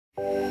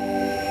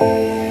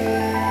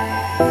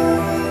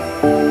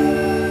Now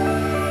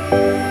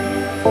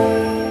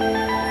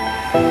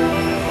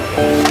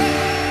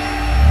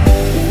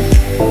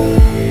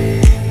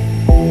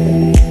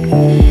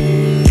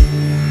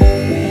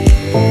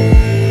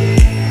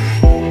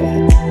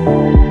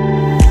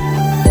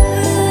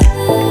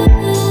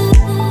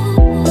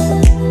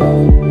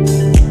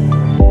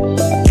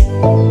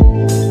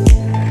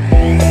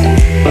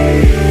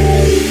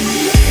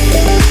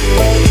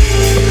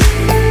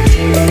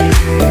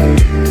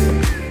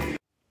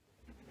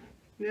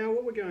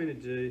what we're going to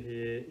do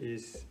here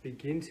is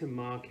begin to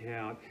mark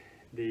out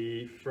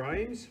the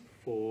frames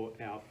for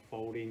our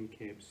folding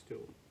camp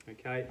stool.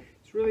 Okay,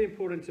 it's really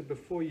important to,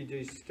 before you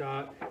do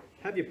start,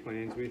 have your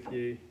plans with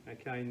you.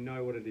 Okay,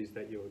 know what it is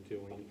that you're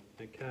doing.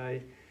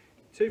 Okay,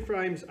 two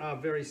frames are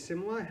very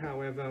similar,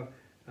 however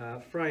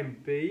frame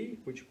B,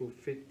 which will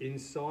fit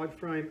inside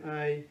frame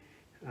A,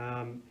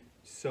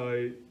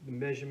 so the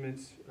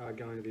measurements are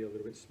going to be a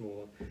little bit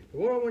smaller.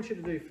 But what I want you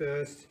to do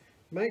first,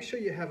 make sure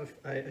you have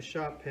a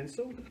sharp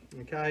pencil,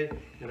 okay,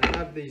 and I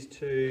have these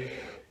two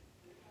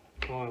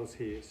tiles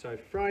here. So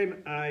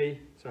frame A,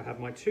 so I have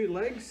my two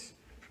legs,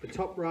 the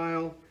top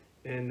rail,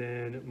 and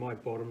then my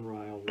bottom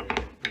rail there,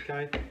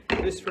 okay.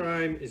 This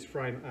frame is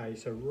frame A,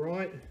 so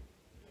write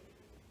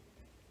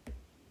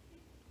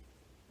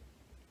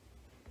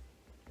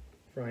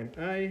frame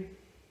A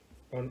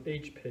on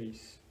each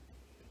piece,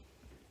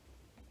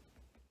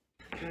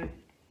 okay,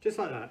 just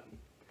like that.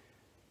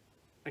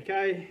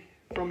 Okay,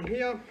 from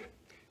here,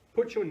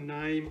 put your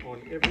name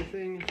on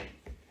everything.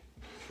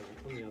 So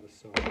on the other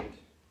side.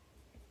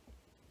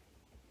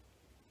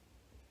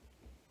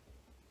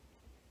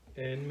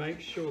 And make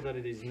sure that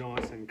it is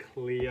nice and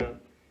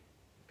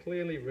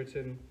clearly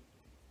written.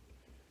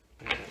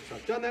 Okay, so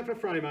I've done that for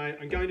frame A.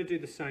 I'm going to do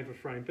the same for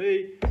frame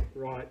B.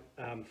 Write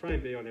frame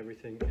B on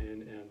everything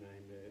and our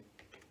name there.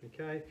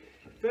 Okay.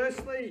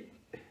 Firstly,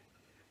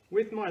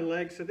 with my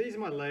legs, so these are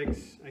my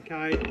legs.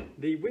 Okay.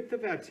 The width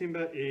of our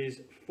timber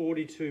is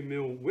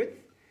 42mm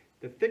width.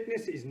 The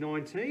thickness is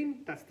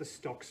 19, that's the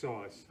stock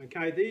size.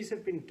 Okay, these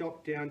have been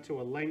docked down to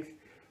a length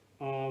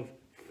of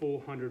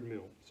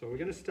 400mm. So we're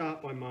going to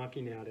start by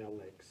marking out our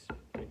legs.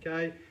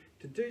 Okay,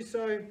 to do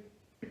so,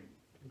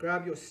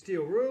 grab your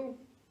steel rule.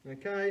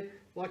 Okay,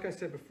 like I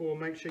said before,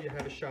 make sure you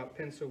have a sharp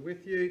pencil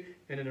with you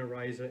and an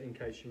eraser in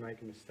case you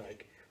make a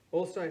mistake.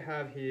 Also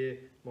have here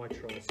my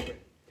tri-square.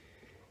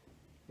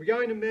 We're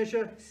going to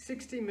measure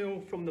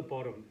 60mm from the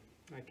bottom.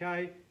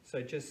 Okay,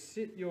 so just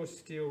sit your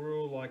steel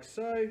rule like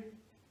so.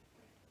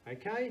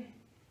 Okay,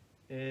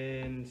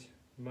 and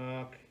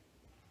mark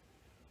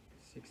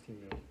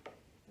 60mm.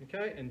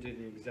 Okay, and do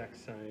the exact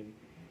same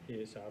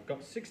here. So I've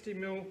got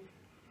 60mm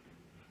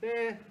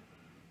there,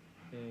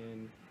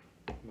 and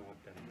mark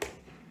that.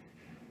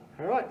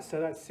 All right,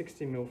 so that's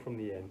 60mm from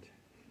the end.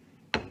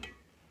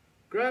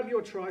 Grab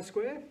your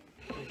tri-square,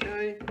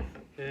 okay,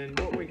 and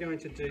what we're going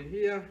to do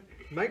here,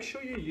 make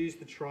sure you use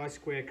the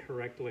tri-square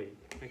correctly.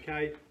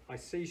 Okay, I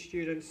see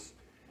students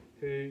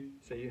who,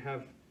 so you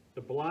have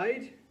the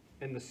blade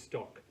and the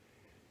stock.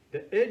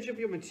 The edge of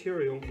your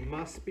material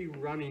must be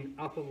running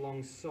up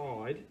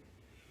alongside,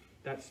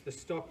 the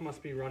stock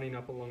must be running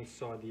up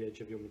alongside the edge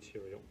of your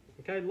material.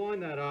 Okay, line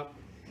that up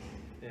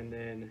and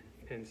then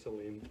pencil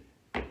in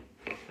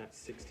that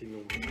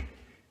 60mm.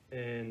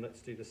 And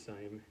let's do the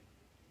same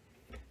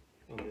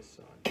on this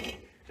side.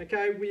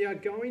 Okay, we are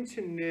going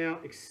to now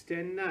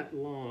extend that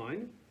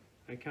line,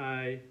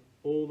 okay,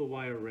 all the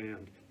way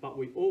around. But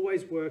we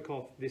always work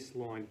off this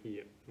line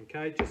here,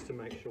 okay, just to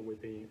make sure we're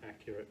being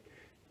accurate.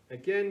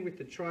 Again, with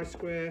the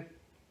tri-square,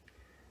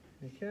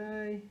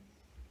 okay,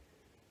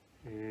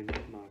 and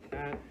mark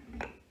that,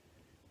 and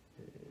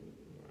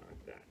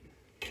mark that.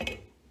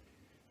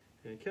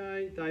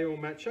 Okay, they all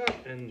match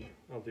up, and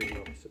I'll do the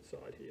opposite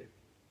side here.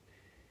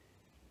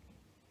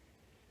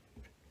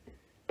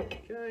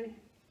 Okay,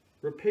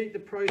 repeat the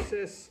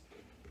process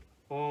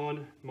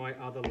on my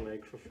other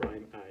leg for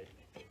frame A.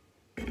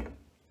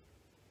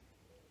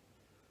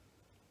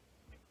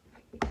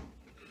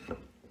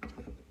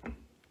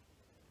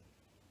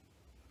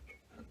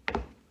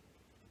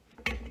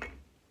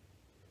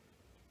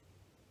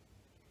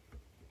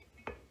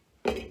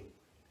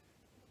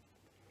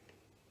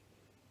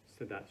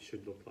 So that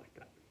should look like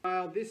that.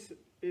 This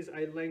is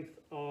a length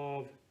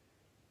of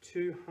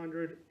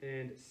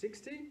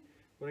 260.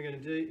 What I'm going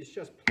to do is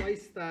just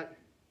place that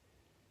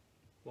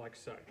like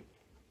so.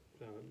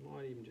 So I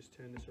might even just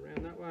turn this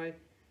around that way.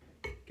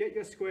 Get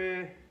your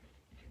square.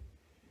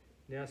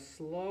 Now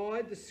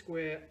slide the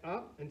square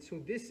up until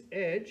this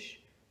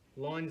edge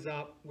lines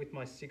up with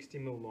my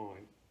 60mm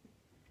line.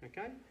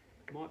 Okay,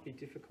 might be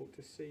difficult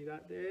to see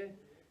that there.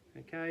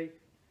 Okay,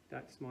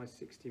 that's my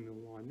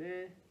 60mm line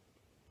there.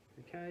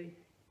 Okay,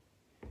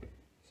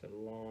 so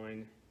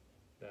line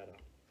that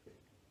up.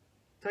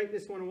 Take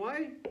this one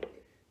away,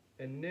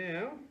 and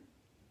now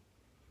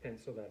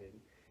pencil that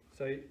in.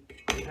 So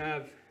we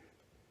have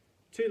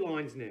two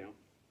lines now,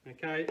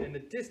 okay, and the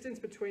distance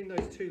between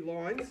those two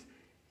lines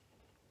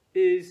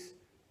is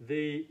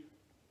the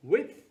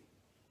width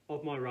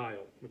of my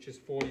rail, which is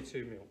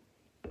 42mm.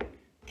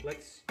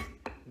 Let's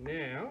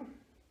Now,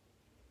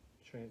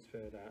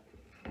 transfer that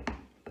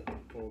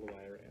all the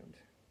way around.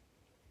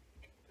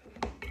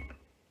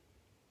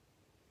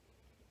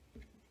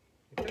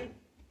 Okay,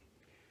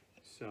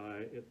 so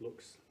it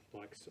looks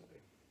like so.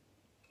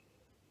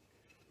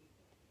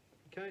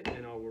 Okay,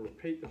 and I will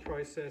repeat the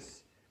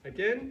process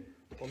again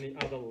on the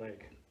other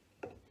leg.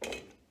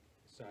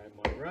 So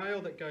my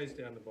rail that goes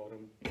down the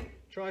bottom,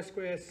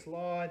 tri-square,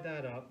 slide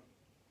that up,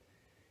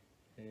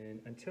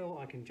 and until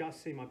I can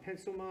just see my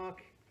pencil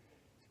mark.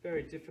 It's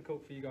very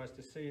difficult for you guys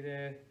to see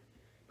there.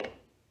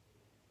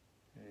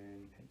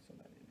 And pencil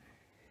that in.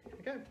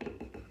 Okay,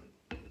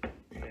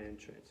 and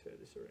transfer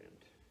this around.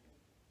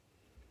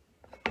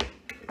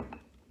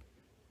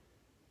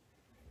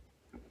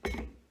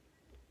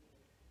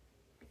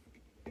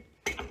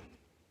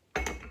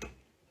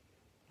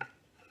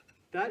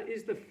 That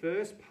is the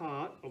first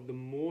part of the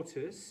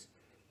mortise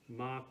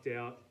marked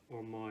out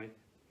on my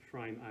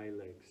frame A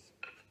legs.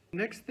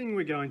 Next thing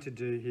we're going to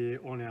do here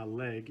on our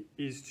leg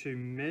is to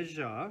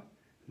measure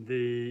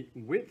the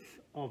width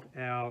of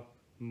our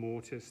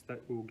mortise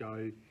that will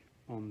go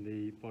on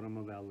the bottom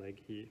of our leg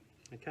here.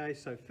 Okay,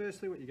 so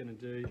firstly what you're going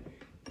to do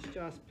is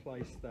just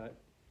place that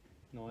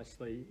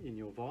nicely in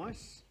your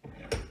vise.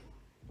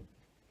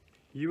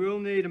 You will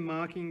need a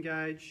marking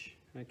gauge.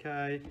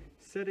 Okay,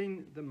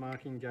 setting the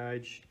marking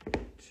gauge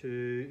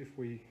to, if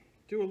we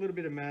do a little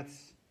bit of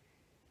maths,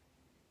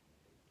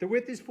 the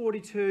width is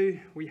 42.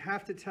 We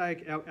have to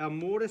take, our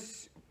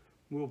mortise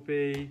will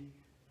be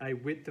a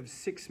width of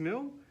 6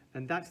 mil,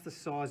 and that's the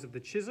size of the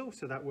chisel,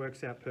 so that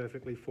works out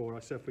perfectly for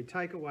us. So if we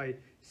take away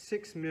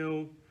 6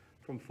 mil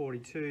from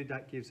 42,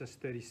 that gives us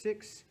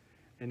 36,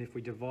 and if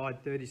we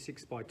divide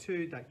 36 by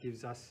 2, that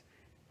gives us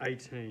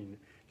 18.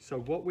 So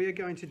what we are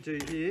going to do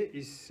here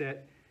is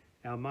set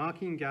our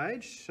marking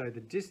gauge, so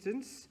the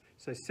distance,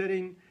 so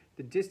setting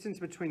the distance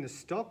between the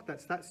stock,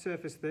 that's that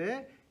surface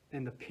there,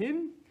 and the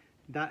pin,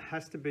 that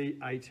has to be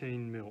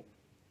 18 mil.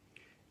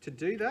 To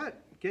do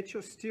that, get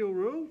your steel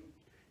rule,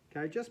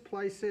 okay, just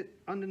place it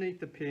underneath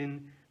the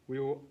pin.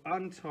 We will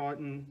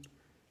untighten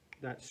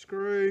that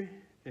screw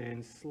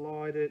and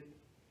slide it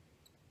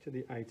to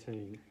the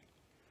 18.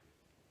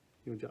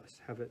 You'll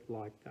just have it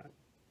like that.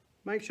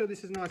 Make sure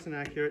this is nice and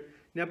accurate.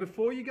 Now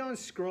before you go and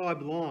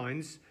scribe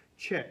lines,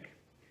 check.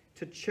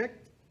 To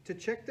check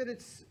that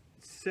it's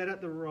set at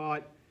the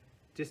right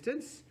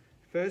distance,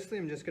 firstly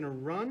I'm just going to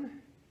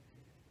run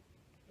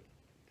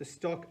the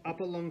stock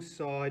up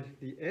alongside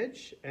the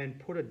edge and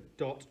put a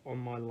dot on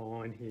my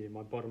line here,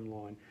 my bottom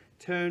line.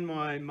 Turn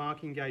my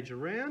marking gauge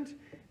around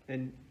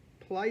and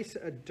place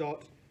a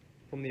dot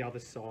from the other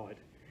side.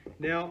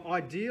 Now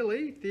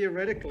ideally,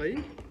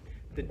 theoretically,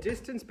 the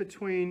distance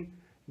between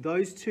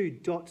those two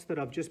dots that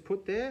I've just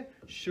put there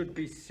should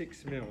be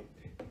 6 mil,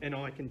 and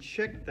I can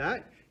check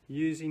that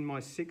using my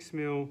 6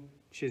 mil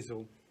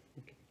chisel.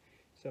 Okay.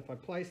 So if I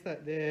place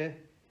that there,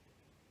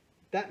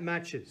 that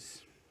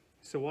matches.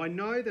 So I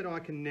know that I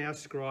can now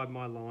scribe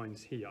my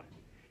lines here.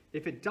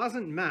 If it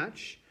doesn't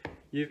match,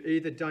 you've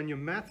either done your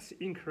maths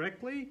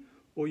incorrectly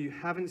or you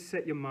haven't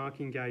set your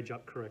marking gauge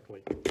up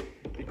correctly.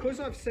 Because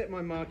I've set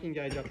my marking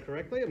gauge up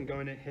correctly, I'm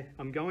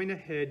going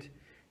ahead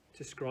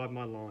to scribe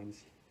my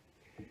lines.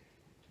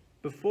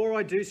 Before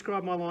I do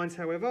scribe my lines,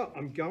 however,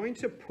 I'm going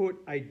to put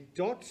a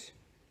dot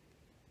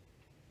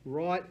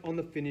right on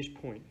the finish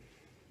point.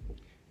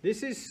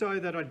 This is so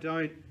that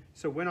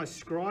so when I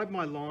scribe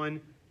my line,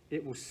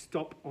 it will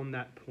stop on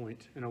that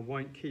point and I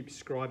won't keep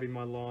scribing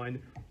my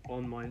line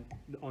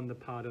on the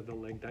part of the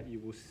leg that you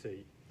will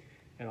see.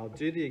 And I'll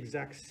do the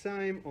exact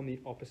same on the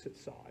opposite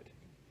side.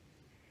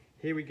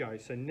 Here we go.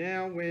 So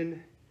now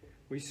when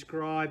we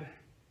scribe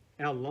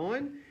our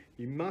line,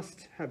 you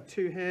must have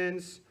two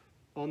hands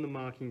on the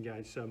marking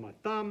gauge. So my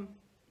thumb,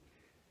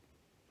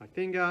 my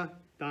finger,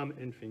 thumb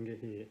and finger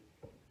here.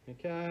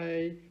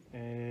 Okay,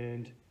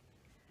 and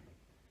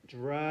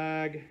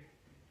drag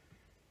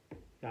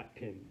that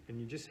pin. And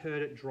you just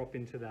heard it drop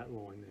into that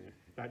line there,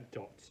 that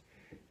dot.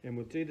 And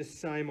we'll do the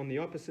same on the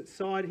opposite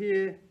side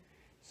here.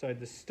 So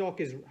the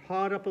stock is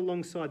hard up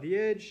alongside the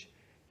edge,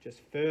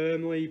 just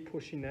firmly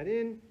pushing that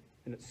in,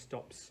 and it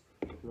stops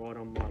right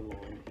on my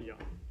line here.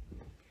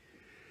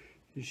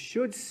 You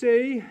should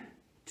see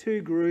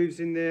two grooves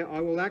in there.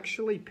 I will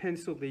actually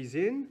pencil these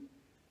in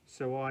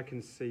so I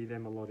can see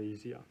them a lot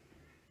easier.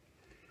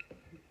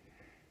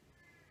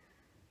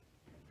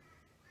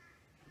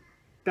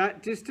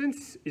 That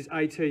distance is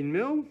 18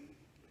 mil,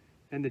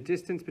 and the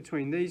distance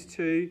between these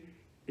two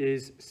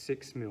is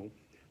 6 mil.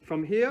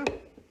 From here,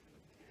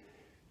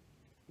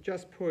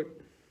 just put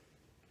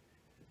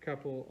a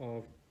couple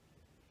of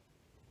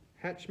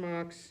hatch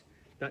marks.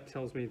 That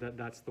tells me that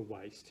that's the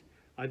waist.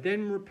 I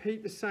then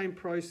repeat the same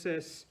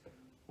process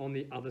on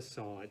the other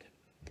side.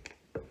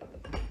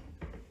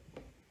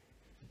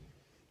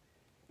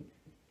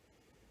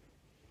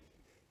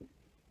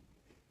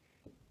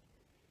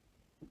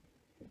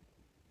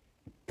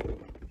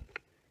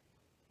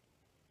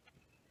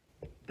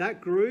 That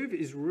groove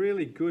is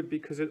really good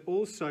because it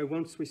also,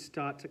 once we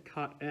start to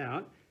cut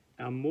out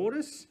our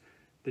mortise,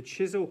 the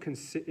chisel can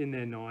sit in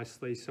there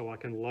nicely so I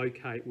can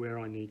locate where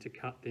I need to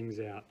cut things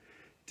out.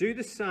 Do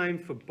the same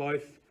for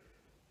both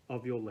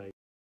of your legs.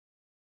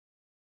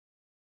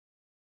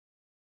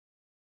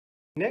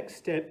 Next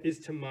step is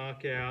to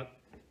mark out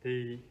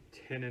the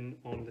tenon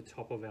on the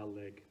top of our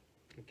leg.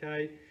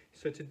 Okay,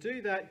 so to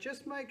do that,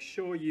 just make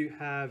sure you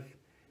have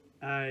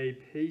a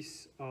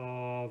piece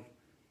of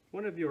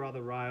one of your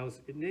other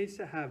rails. It needs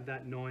to have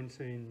that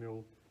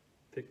 19mm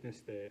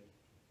thickness there.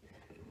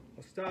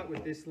 I'll start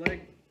with this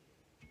leg.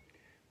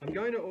 I'm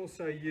going to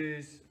also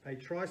use a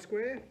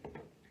tri-square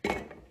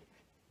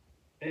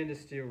and a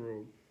steel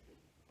rule.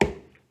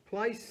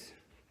 Place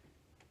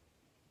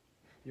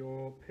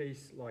your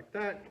piece like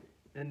that,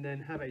 and then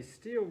have a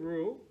steel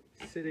rule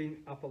sitting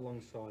up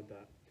alongside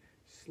that.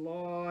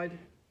 Slide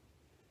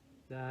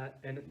that,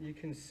 and you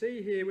can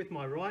see here with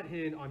my right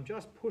hand, I'm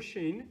just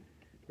pushing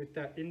with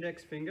that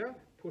index finger,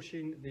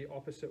 pushing the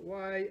opposite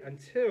way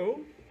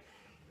until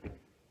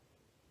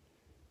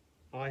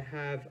I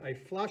have a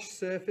flush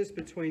surface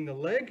between the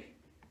leg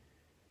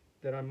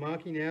that I'm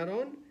marking out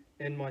on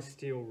and my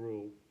steel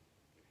rule.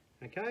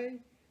 Okay,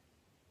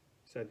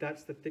 so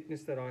that's the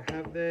thickness that I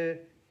have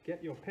there.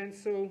 Get your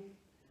pencil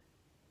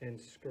and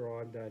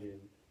scribe that in.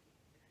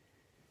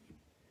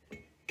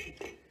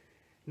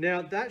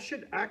 Now that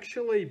should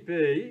actually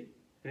be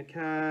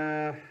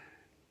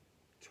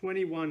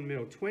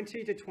 21mm,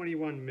 20 to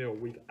 21mm.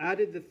 We've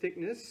added the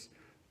thickness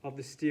of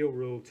the steel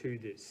rule to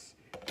this,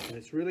 and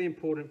it's really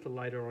important for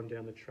later on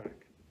down the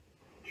track.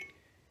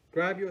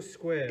 Grab your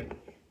square,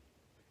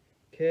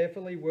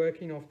 carefully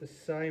working off the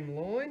same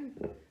line.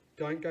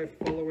 Don't go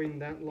following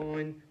that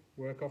line,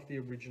 work off the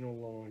original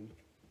line.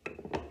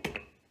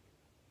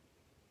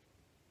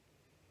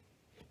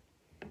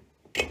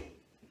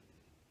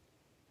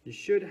 You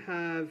should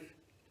have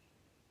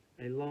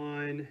a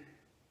line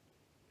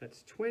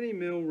that's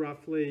 20mm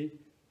roughly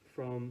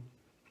from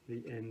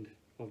the end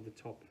of the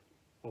top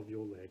of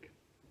your leg.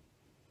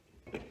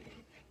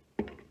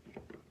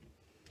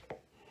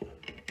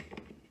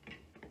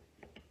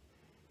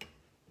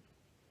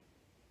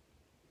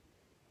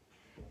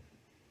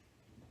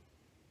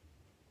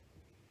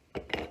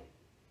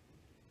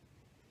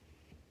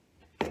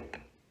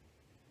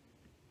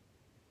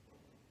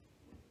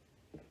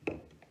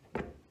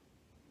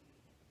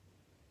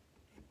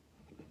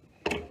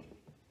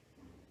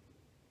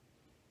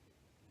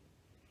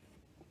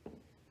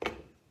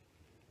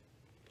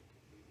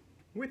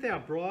 With our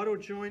bridle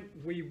joint,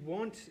 we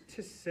want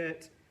to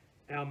set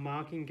our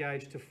marking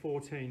gauge to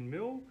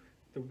 14mm.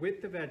 The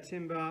width of our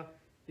timber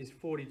is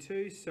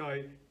 42,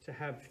 so to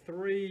have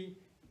 3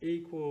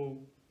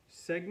 equal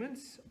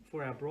segments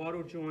for our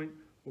bridle joint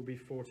will be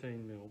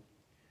 14mm.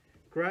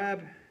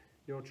 Grab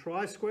your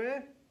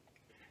tri-square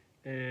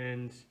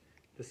and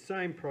the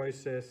same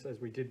process as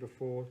we did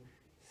before,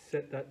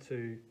 set that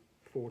to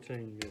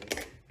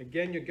 14mm.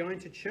 Again, you're going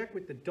to check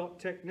with the dot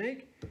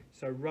technique,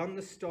 so run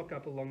the stock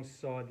up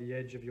alongside the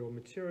edge of your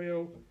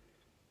material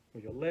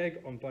or your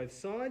leg on both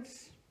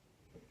sides.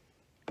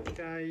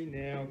 Okay,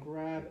 now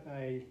grab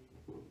the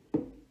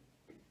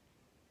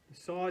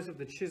size of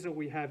the chisel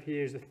we have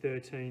here is a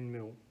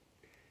 13mm.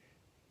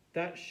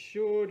 That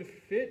should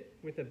fit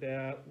with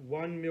about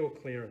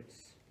 1mm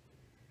clearance.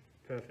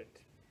 Perfect.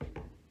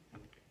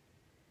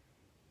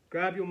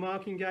 Grab your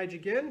marking gauge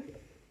again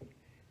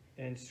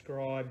and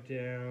scribe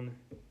down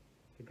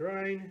the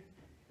grain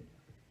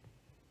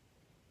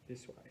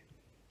this way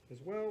as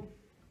well.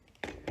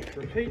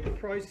 Repeat the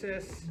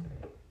process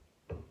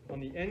on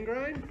the end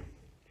grain.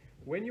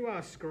 When you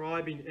are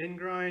scribing end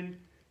grain,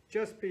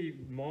 just be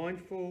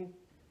mindful,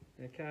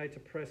 okay, to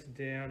press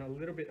down a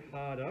little bit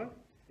harder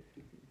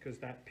because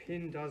that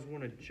pin does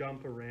want to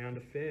jump around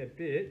a fair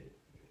bit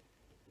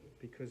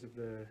because of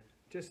the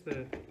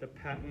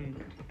pattern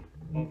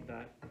of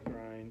that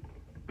grain.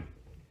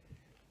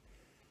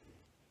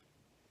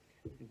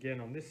 Again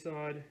on this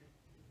side,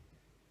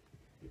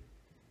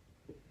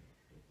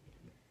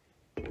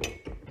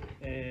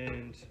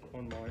 and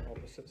on my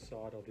opposite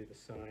side I'll do the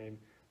same.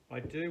 I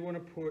do want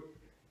to put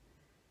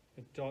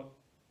a dot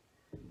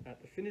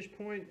at the finish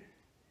point.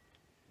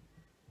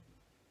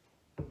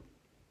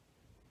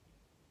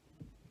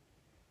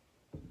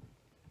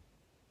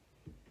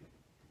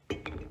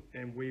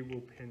 And we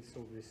will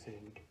pencil this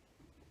in.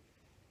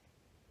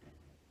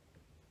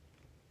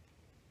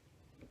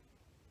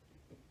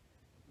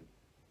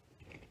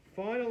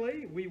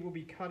 Finally, we will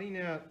be cutting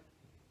out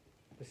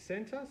the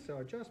center, so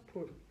I just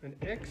put an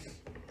X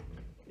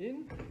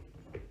in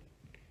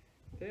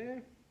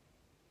there.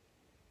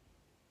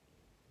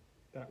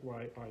 That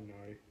way I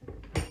know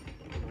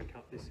when I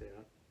cut this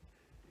out.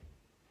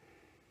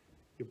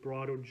 Your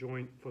bridle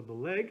joint for the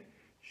leg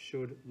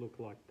should look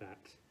like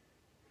that.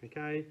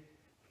 Okay,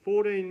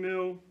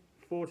 14mm,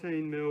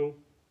 14mm,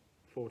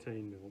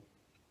 14mm.